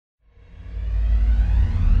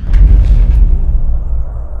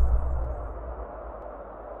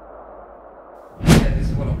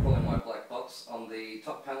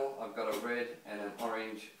I've got a red and an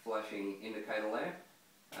orange flashing indicator lamp.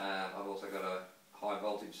 I've also got a high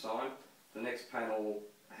voltage sign. The next panel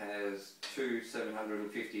has two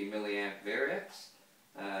 750 milliamp variacs.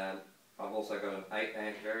 I've also got an 8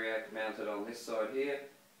 amp variac mounted on this side here,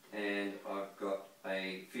 and I've got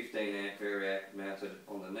a 15 amp variac mounted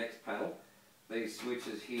on the next panel. These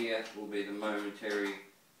switches here will be the momentary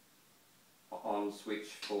on switch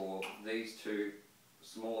for these two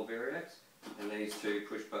smaller variacs, and these two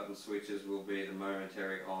push button switches will be the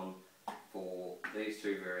momentary on for these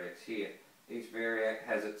two variacs here. Each variac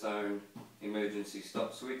has its own emergency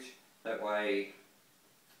stop switch. That way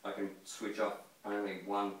I can switch off only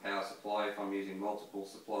one power supply if I'm using multiple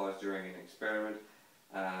supplies during an experiment.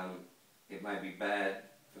 It may be bad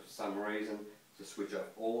for some reason to switch off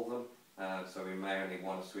all of them, so we may only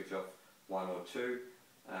want to switch off one or two.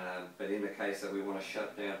 But in the case that we want to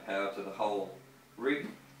shut down power to the whole rig,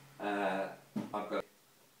 I've got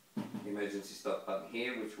the emergency stop button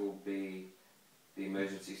here, which will be the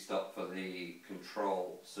emergency stop for the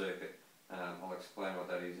control circuit. I'll explain what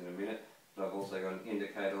that is in a minute. But I've also got an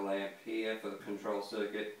indicator lamp here for the control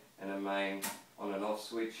circuit, and a main on and off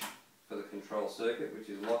switch for the control circuit, which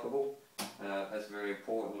is lockable. That's very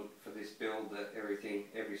important for this build, that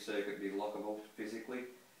every circuit be lockable physically,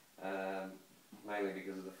 mainly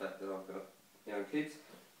because of the fact that I've got young kids.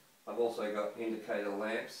 I've also got indicator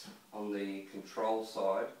lamps on the control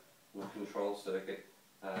side, on the control circuit,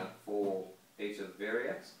 for each of the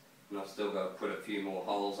variacs, and I've still got to put a few more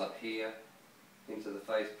holes up here into the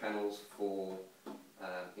face panels for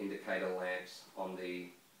indicator lamps on the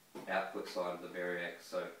output side of the variac.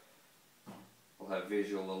 So we'll have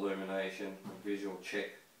visual illumination, a visual check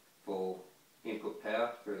for input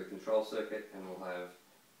power through the control circuit, and we'll have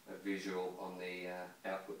a visual on the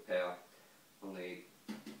output power on the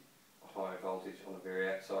high voltage on the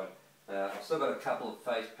variac side. I've still got a couple of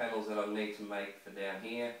face panels that I need to make for down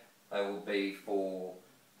here. They will be for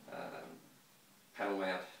panel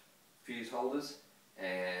mount fuse holders,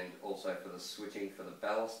 and also for the switching for the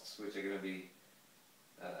ballasts, which are going to be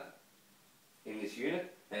in this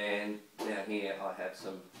unit. And down here I have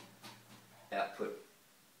some output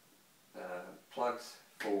plugs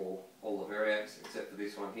for all the variacs except for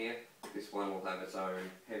this one here. This one will have its own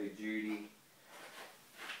heavy duty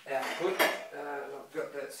output. I've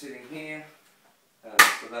got that sitting here,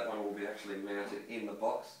 so that one will be actually mounted in the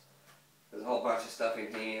box. There's a whole bunch of stuff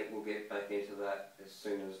in here. We'll get back into that as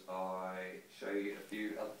soon as I show you a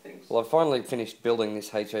few other things. Well, I've finally finished building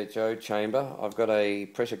this HHO chamber. I've got a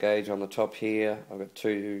pressure gauge on the top here. I've got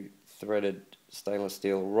two threaded stainless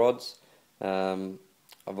steel rods. I've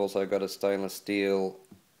also got a stainless steel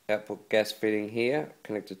output gas fitting here,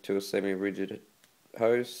 connected to a semi-rigid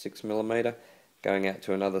hose, 6mm, going out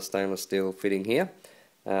to another stainless steel fitting here,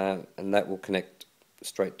 and that will connect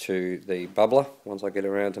straight to the bubbler once I get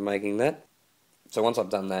around to making that. So once I've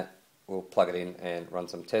done that, we'll plug it in and run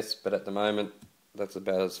some tests, but at the moment that's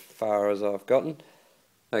about as far as I've gotten.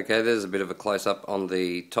 Okay, there's a bit of a close-up on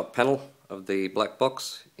the top panel of the black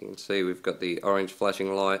box. You can see we've got the orange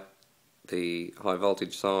flashing light, the high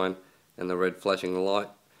voltage sign, and the red flashing light.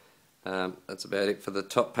 That's about it for the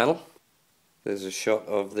top panel. There's a shot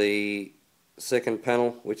of the second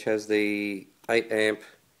panel, which has the 8 amp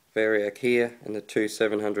variac here and the two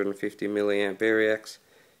 750 milliamp variacs.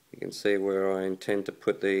 You can see where I intend to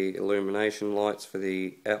put the illumination lights for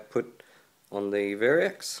the output on the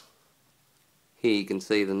variacs. Here you can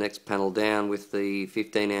see the next panel down with the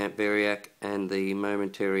 15 amp variac and the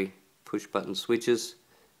momentary push button switches,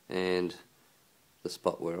 and the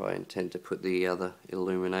spot where I intend to put the other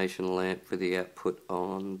illumination lamp for the output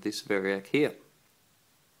on this variac here.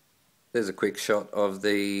 There's a quick shot of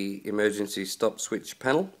the emergency stop switch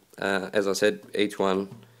panel. As I said, each one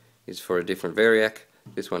is for a different variac.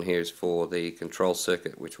 This one here is for the control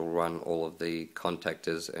circuit, which will run all of the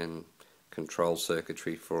contactors and control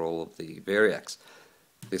circuitry for all of the variacs.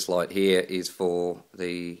 This light here is for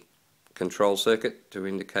the control circuit to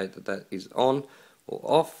indicate that that is on or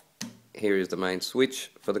off. Here is the main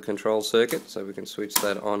switch for the control circuit, so we can switch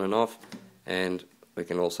that on and off, and we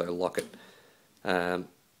can also lock it.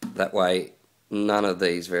 That way none of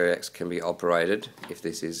these variacs can be operated if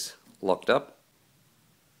this is locked up.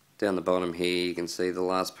 Down the bottom here you can see the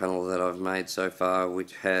last panel that I've made so far,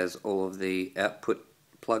 which has all of the output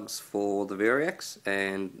plugs for the variacs,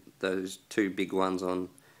 and those two big ones on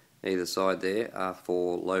either side there are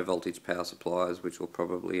for low voltage power supplies, which will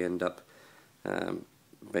probably end up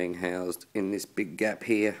being housed in this big gap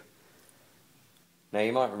here. Now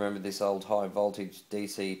you might remember this old high voltage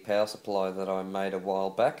DC power supply that I made a while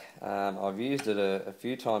back. I've used it a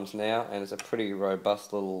few times now, and it's a pretty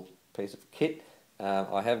robust little piece of kit.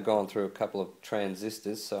 I have gone through a couple of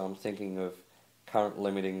transistors, so I'm thinking of current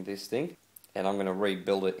limiting this thing, and I'm going to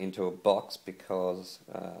rebuild it into a box because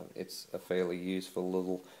it's a fairly useful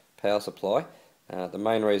little power supply. The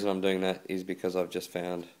main reason I'm doing that is because I've just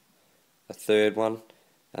found a third one,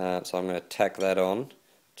 so I'm going to tack that on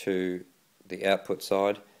to the output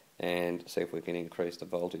side and see if we can increase the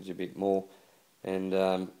voltage a bit more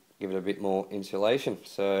and give it a bit more insulation.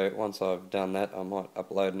 So once I've done that, I might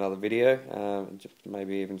upload another video, just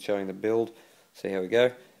maybe even showing the build, see how we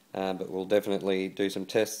go. But we'll definitely do some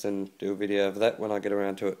tests and do a video of that when I get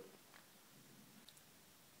around to it.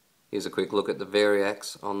 Here's a quick look at the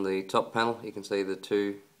variacs on the top panel. You can see the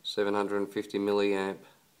two 750 milliamp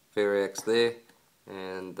variacs there,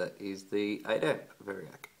 and that is the 8 amp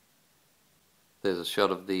variac. There's a shot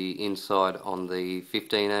of the inside on the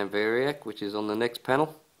 15 amp variac, which is on the next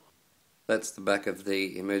panel. That's the back of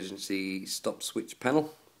the emergency stop switch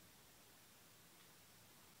panel.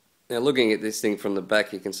 Now looking at this thing from the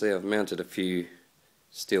back, you can see I've mounted a few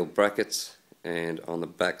steel brackets, and on the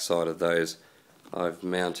back side of those I've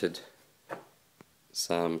mounted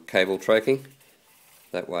some cable tracking.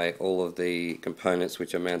 That way all of the components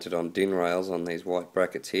which are mounted on DIN rails on these white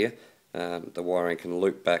brackets here, the wiring can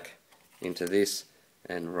loop back into this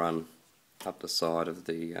and run up the side of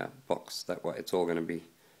the box. That way it's all going to be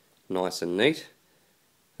nice and neat.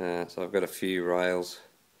 So I've got a few rails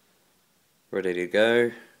ready to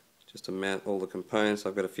go just to mount all the components.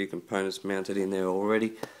 I've got a few components mounted in there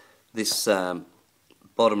already. This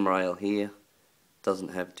bottom rail here doesn't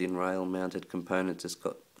have DIN rail mounted components, it's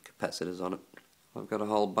got capacitors on it. I've got a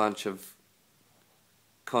whole bunch of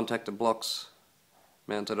contactor blocks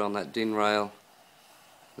mounted on that DIN rail.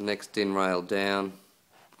 The next DIN rail down,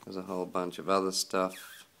 there's a whole bunch of other stuff,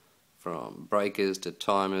 from breakers to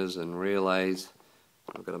timers and relays.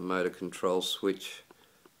 I've got a motor control switch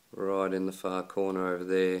right in the far corner over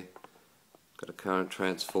there. Got a current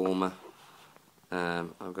transformer.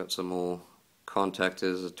 I've got some more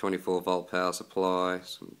contactors, a 24 volt power supply,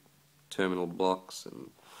 some terminal blocks,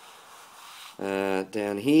 and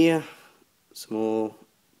down here some more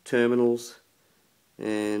terminals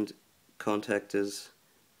and contactors,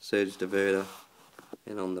 surge diverter,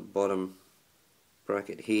 and on the bottom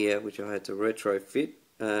bracket here, which I had to retrofit,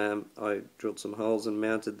 I drilled some holes and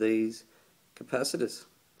mounted these capacitors.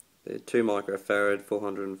 They're 2 microfarad,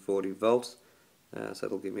 440 volts, so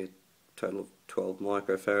that'll give me a total of 12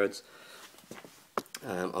 microfarads.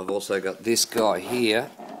 I've also got this guy here.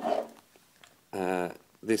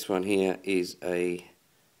 This one here is a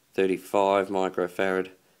 35 microfarad,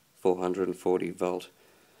 440 volt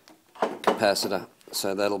capacitor,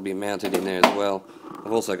 so that'll be mounted in there as well.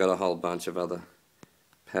 I've also got a whole bunch of other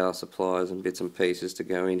power supplies and bits and pieces to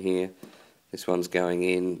go in here. This one's going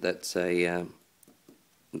in, that's a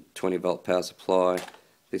 20 volt power supply.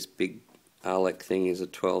 This big Arlec thing is a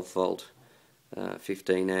 12 volt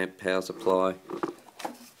 15 amp power supply.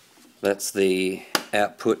 That's the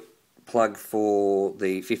output plug for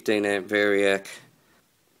the 15 amp variac.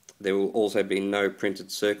 There will also be no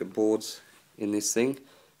printed circuit boards in this thing,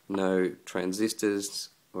 no transistors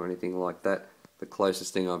or anything like that. The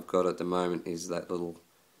closest thing I've got at the moment is that little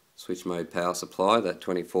switch mode power supply, that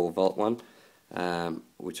 24 volt one,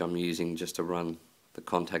 which I'm using just to run the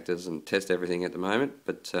contactors and test everything at the moment,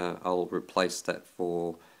 but I'll replace that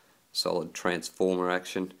for solid transformer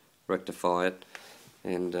action, rectify it,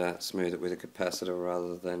 and smooth it with a capacitor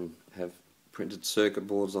rather than have printed circuit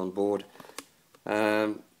boards on board.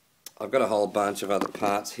 I've got a whole bunch of other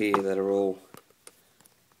parts here that are all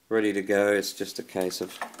ready to go. It's just a case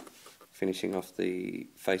of finishing off the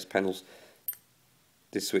face panels.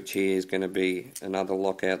 This switch here is going to be another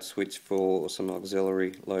lockout switch for some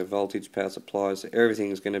auxiliary low voltage power supplies. Everything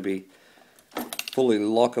is going to be fully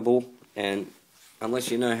lockable, and unless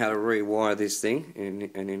you know how to rewire this thing,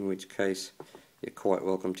 and in which case you're quite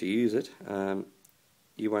welcome to use it,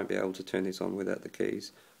 you won't be able to turn this on without the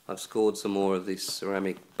keys. I've scored some more of this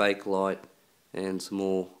ceramic bakelite and some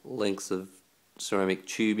more lengths of ceramic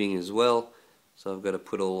tubing as well, so I've got to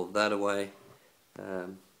put all of that away.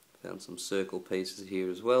 Found some circle pieces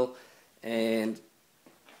here as well, and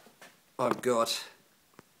I've got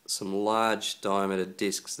some large diameter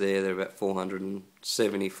discs there. They're about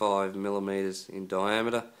 475 millimeters in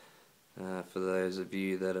diameter. For those of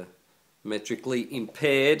you that are metrically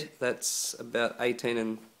impaired, that's about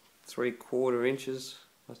 18 3/4 inches,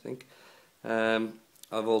 I think.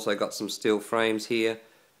 I've also got some steel frames here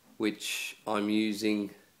which I'm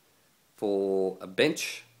using for a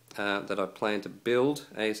bench that I plan to build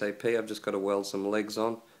ASAP. I've just got to weld some legs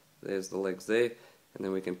on. There's the legs there, and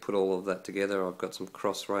then we can put all of that together. I've got some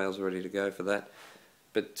cross rails ready to go for that.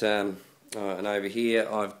 But And over here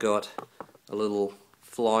I've got a little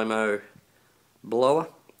Flymo blower,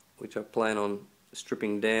 which I plan on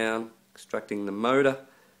stripping down, extracting the motor,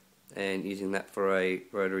 and using that for a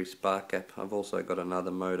rotary spark gap. I've also got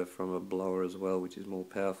another motor from a blower as well, which is more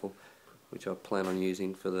powerful, which I plan on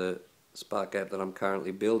using for the spark gap that I'm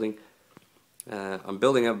currently building. I'm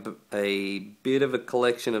building up a bit of a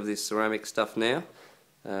collection of this ceramic stuff now.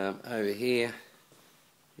 Over here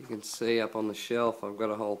you can see up on the shelf I've got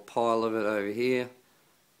a whole pile of it over here.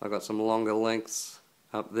 I've got some longer lengths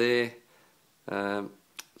up there, so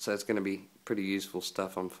it's going to be pretty useful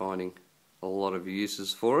stuff. I'm finding a lot of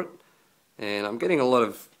uses for it, and I'm getting a lot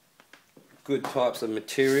of good types of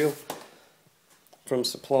material from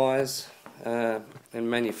suppliers and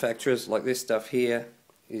manufacturers. Like this stuff here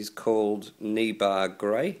is called knee bar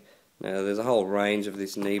grey. Now there's a whole range of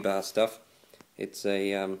this knee bar stuff. It's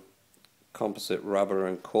a composite rubber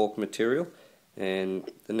and cork material, and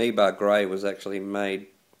the knee bar grey was actually made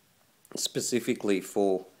specifically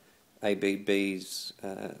for ABB's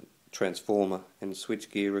transformer and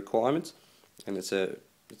switchgear requirements, and it's a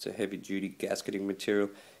heavy duty gasketing material.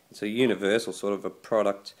 It's a universal sort of a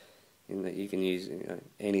product in that you can use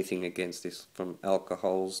anything against this, from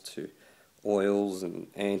alcohols to oils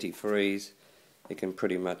and antifreeze. It can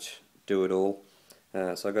pretty much do it all.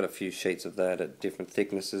 So I've got a few sheets of that at different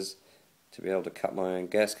thicknesses to be able to cut my own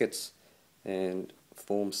gaskets and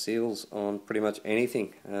form seals on pretty much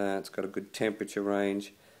anything. It's got a good temperature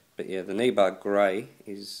range, but yeah, the knee bar grey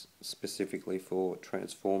is specifically for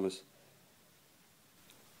transformers.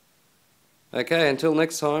 Okay, until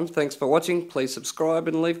next time, thanks for watching. Please subscribe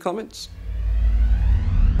and leave comments.